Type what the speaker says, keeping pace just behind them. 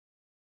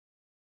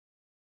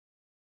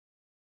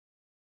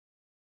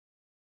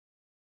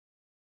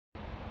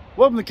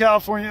Welcome to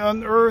California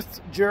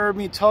Unearthed.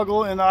 Jeremy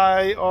Tuggle and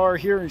I are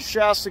here in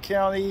Shasta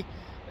County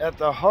at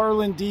the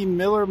Harlan D.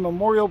 Miller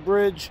Memorial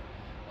Bridge,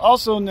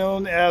 also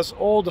known as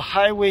Old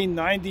Highway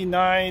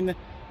 99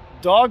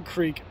 Dog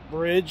Creek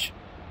Bridge.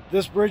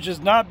 This bridge has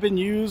not been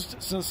used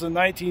since the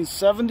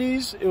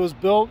 1970s. It was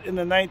built in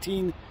the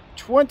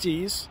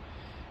 1920s,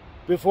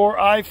 before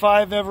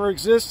I-5 ever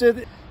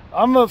existed.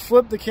 I'm going to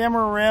flip the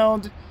camera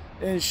around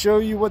and show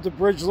you what the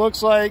bridge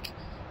looks like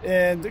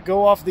and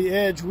go off the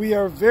edge. We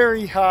are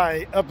very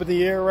high up in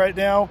the air right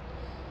now.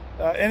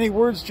 Any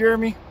words,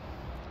 Jeremy?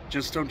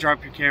 Just don't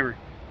drop your camera.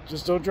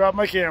 Just don't drop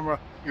my camera.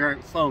 Your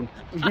phone.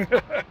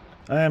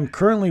 I am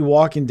currently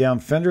walking down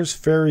Fender's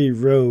Ferry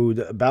Road,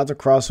 about to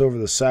cross over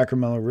the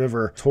Sacramento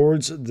River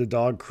towards the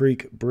Dog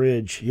Creek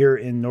Bridge here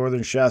in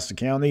northern Shasta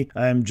County.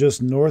 I am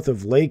just north of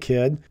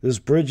Lakehead. This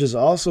bridge is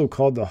also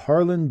called the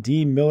Harlan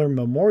D. Miller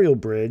Memorial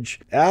Bridge,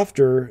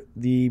 after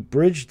the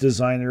bridge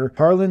designer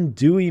Harlan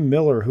Dewey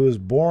Miller, who was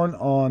born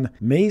on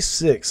May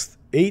 6th,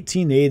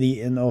 1880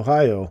 in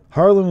Ohio.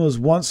 Harlan was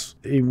once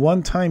a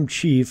one-time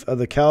chief of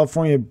the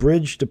California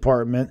Bridge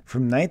Department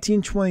from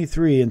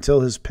 1923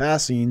 until his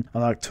passing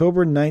on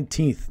October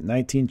 19th,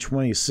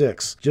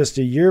 1926, just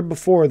a year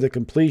before the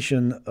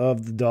completion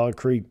of the Dog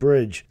Creek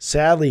Bridge.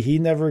 Sadly, he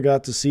never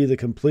got to see the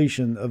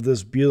completion of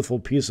this beautiful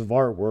piece of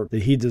artwork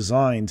that he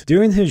designed.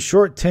 During his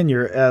short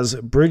tenure as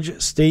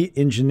bridge state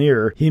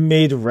engineer, he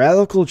made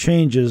radical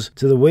changes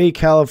to the way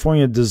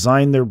California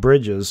designed their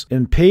bridges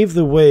and paved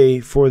the way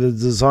for the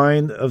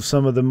design of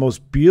some of the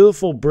most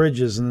beautiful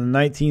bridges in the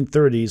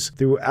 1930s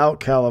throughout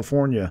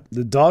California.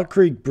 The Dog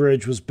Creek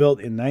Bridge was built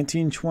in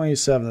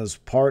 1927 as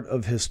part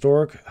of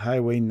Historic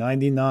Highway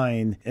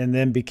 99 and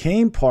then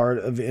became part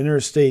of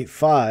Interstate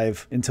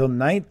 5 until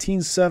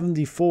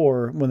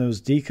 1974, when it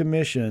was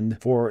decommissioned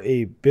for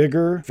a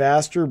bigger,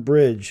 faster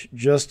bridge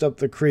just up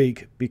the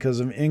creek because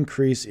of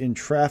increase in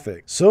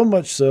traffic. So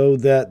much so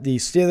that the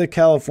state of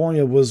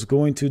California was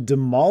going to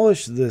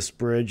demolish this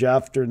bridge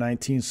after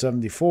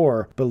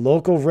 1974, but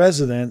local residents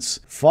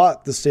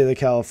fought the state of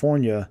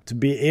California to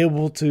be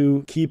able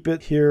to keep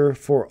it here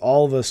for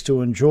all of us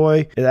to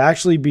enjoy. It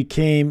actually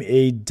became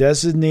a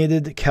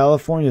designated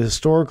California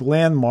historic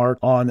landmark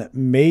on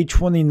May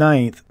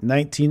 29th,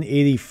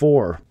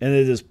 1984, and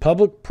it is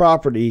public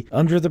property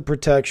under the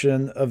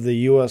protection of the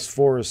U.S.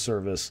 Forest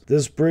Service.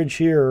 This bridge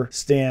here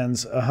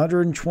stands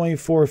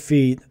 124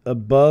 feet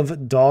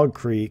above Dog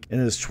Creek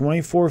and is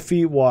 24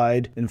 feet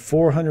wide and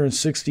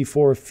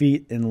 464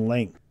 feet in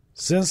length.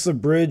 Since the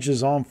bridge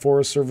is on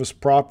Forest Service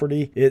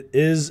property, it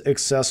is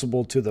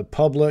accessible to the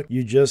public.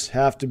 You just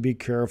have to be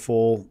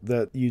careful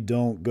that you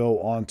don't go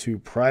onto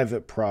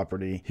private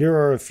property. Here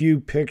are a few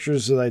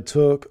pictures that I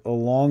took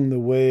along the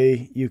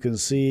way. You can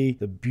see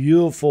the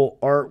beautiful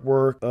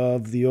artwork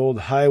of the old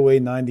Highway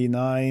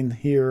 99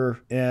 here.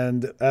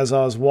 And as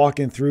I was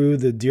walking through,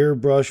 the deer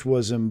brush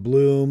was in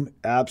bloom.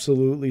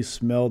 Absolutely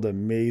smelled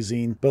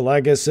amazing. But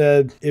like I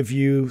said, if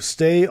you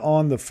stay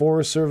on the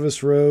Forest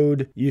Service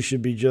road, you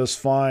should be just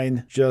fine.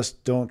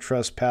 Just don't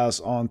trespass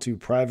onto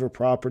private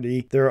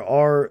property. There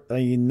are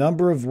a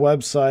number of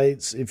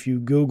websites. If you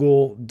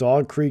Google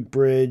Dog Creek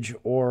Bridge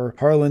or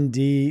Harlan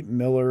D.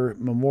 Miller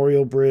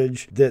Memorial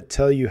Bridge, that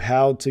tell you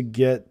how to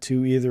get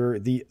to either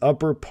the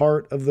upper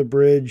part of the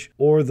bridge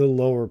or the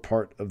lower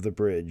part of the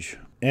bridge.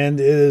 And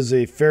it is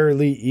a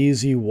fairly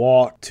easy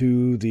walk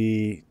to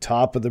the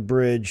top of the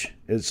bridge.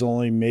 It's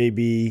only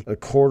maybe a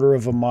quarter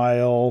of a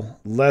mile,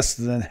 less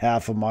than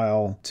half a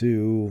mile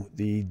to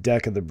the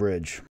deck of the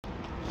bridge.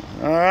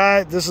 All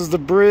right, this is the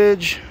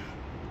bridge.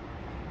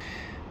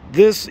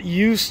 This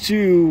used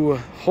to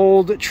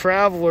hold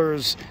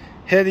travelers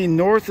heading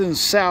north and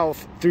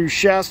south through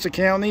Shasta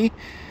County.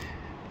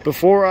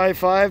 Before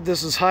I-5,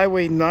 this is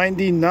Highway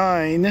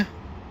 99. And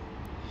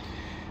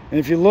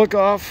if you look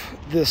off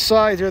the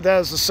side here,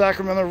 that is the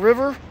Sacramento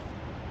River.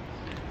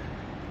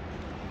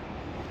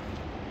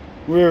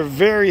 We're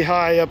very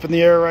high up in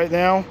the air right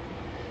now.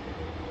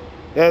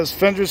 That is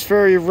Fender's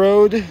Ferry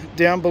Road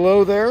down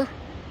below there.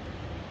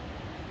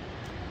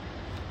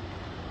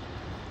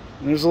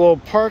 There's a little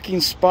parking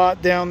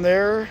spot down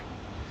there.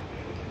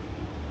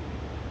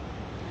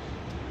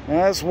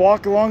 Now let's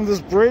walk along this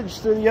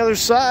bridge to the other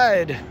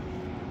side.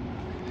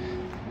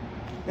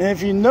 And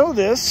if you know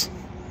this,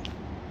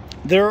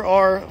 there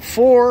are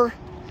 4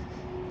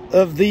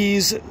 of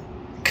these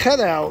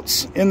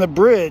cutouts in the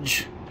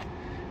bridge.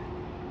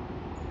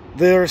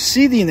 They're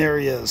seating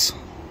areas,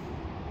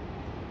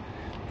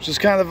 which is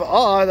kind of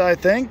odd, I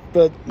think,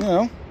 but you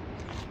know.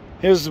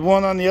 Here's the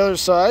one on the other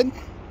side.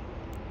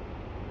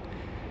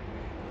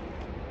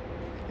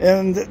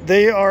 And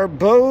they are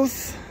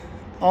both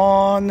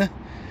on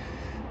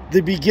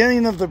the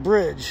beginning of the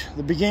bridge.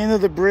 The beginning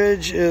of the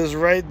bridge is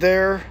right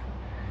there,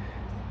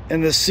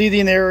 and the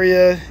seating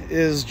area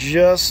is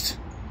just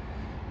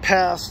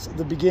past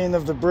the beginning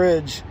of the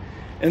bridge.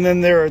 And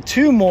then there are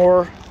 2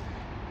 more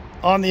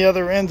on the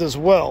other end as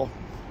well.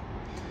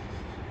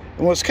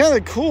 And what's kind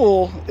of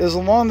cool is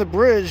along the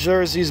bridge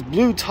there's these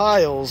blue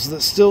tiles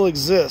that still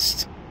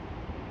exist.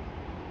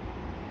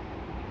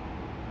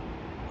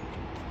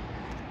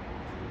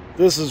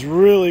 This is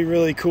really,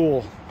 really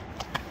cool.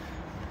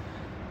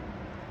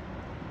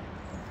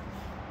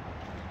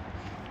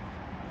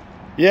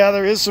 Yeah,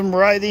 there is some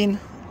writing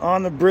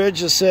on the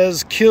bridge that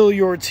says, "Kill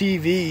your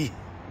TV."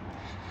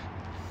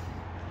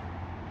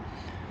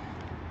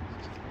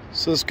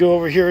 So let's go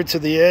over here to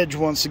the edge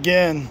once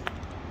again.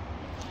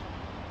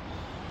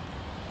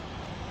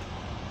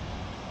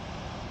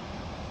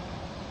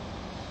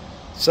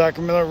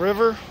 Sacramento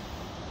River.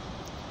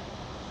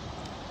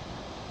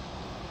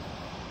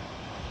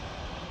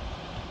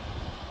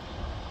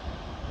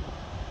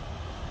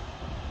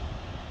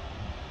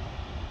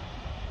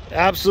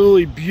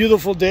 Absolutely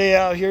beautiful day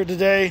out here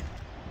today.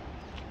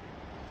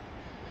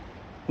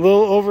 A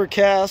little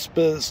overcast,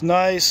 but it's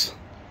nice.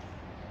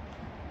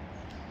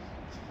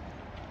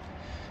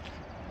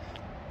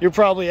 You're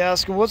probably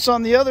asking, what's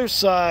on the other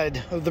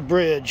side of the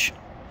bridge?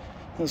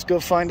 Let's go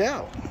find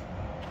out.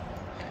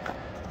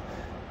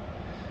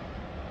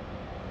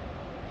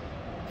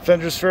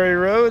 Fender's Ferry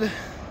Road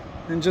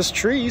and just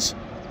trees.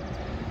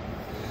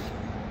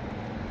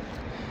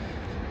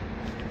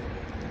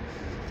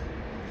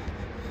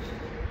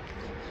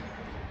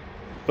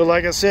 But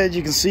like I said,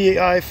 you can see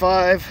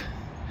I-5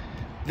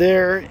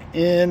 there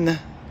in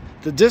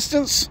the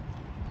distance.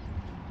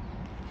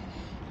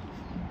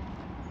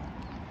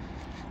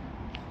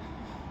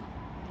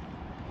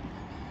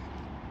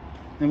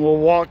 And we'll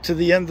walk to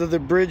the end of the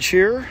bridge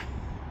here.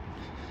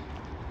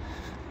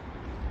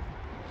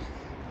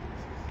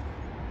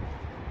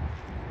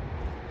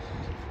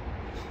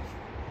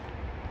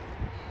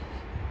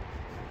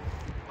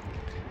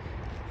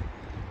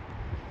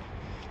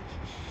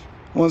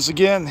 Once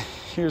again,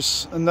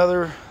 here's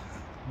another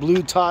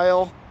blue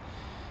tile.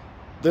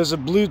 There's a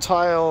blue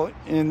tile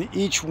in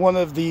each one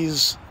of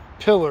these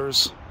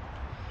pillars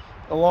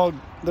along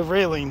the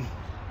railing.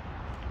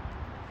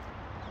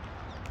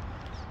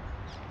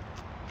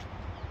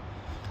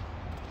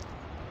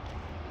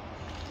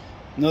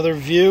 Another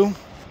view.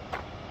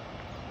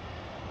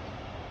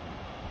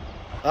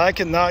 I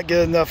cannot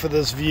get enough of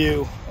this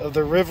view of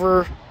the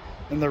river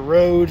and the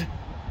road.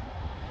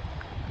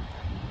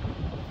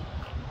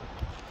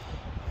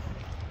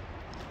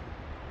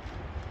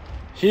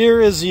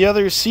 Here is the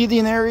other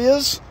seating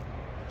areas.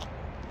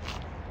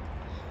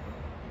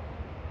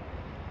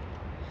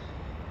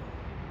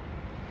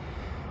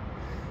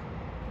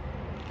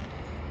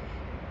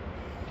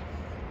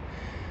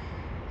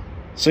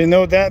 So you know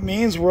what that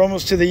means? We're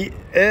almost to the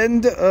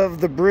end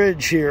of the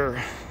bridge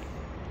here.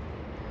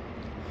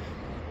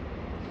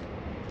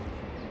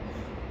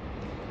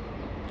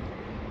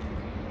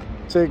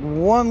 Take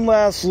one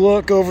last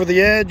look over the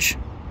edge.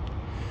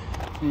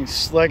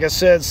 Like I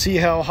said, see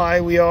how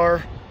high we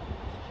are.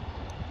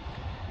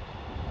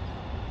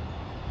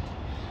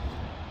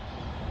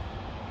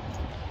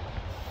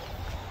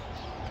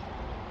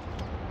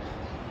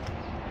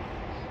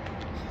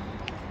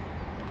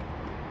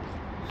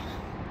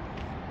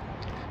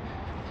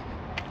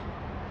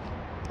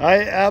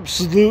 I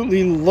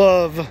absolutely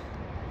love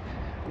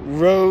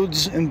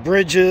roads and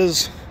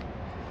bridges,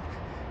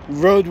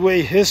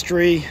 roadway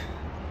history.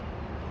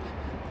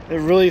 It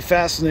really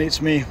fascinates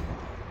me.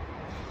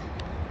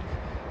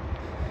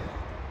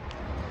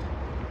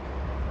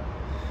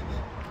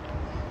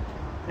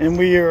 And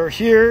we are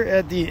here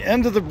at the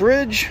end of the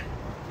bridge.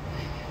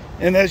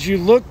 And as you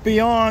look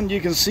beyond,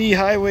 you can see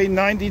Highway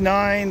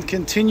 99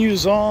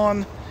 continues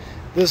on.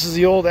 This is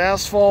the old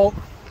asphalt.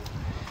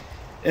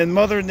 And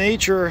Mother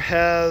Nature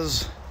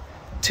has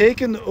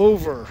taken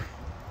over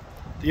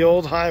the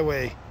old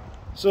highway.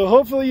 So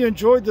hopefully you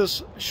enjoyed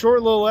this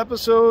short little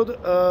episode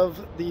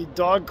of the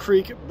Dog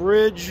Creek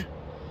Bridge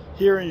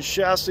here in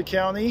Shasta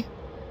County.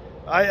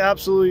 I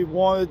absolutely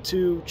wanted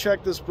to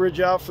check this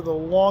bridge out for the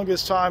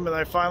longest time, and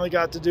I finally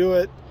got to do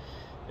it.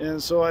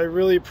 And so I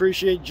really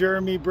appreciate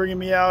Jeremy bringing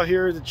me out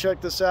here to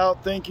check this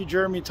out. Thank you,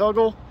 Jeremy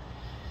Tuggle.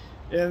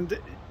 And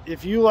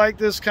if you like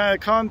this kind of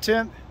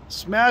content,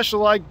 smash the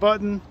like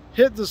button,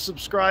 hit the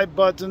subscribe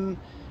button,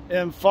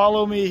 and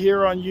follow me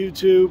here on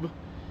YouTube.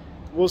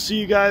 We'll see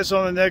you guys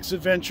on the next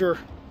adventure.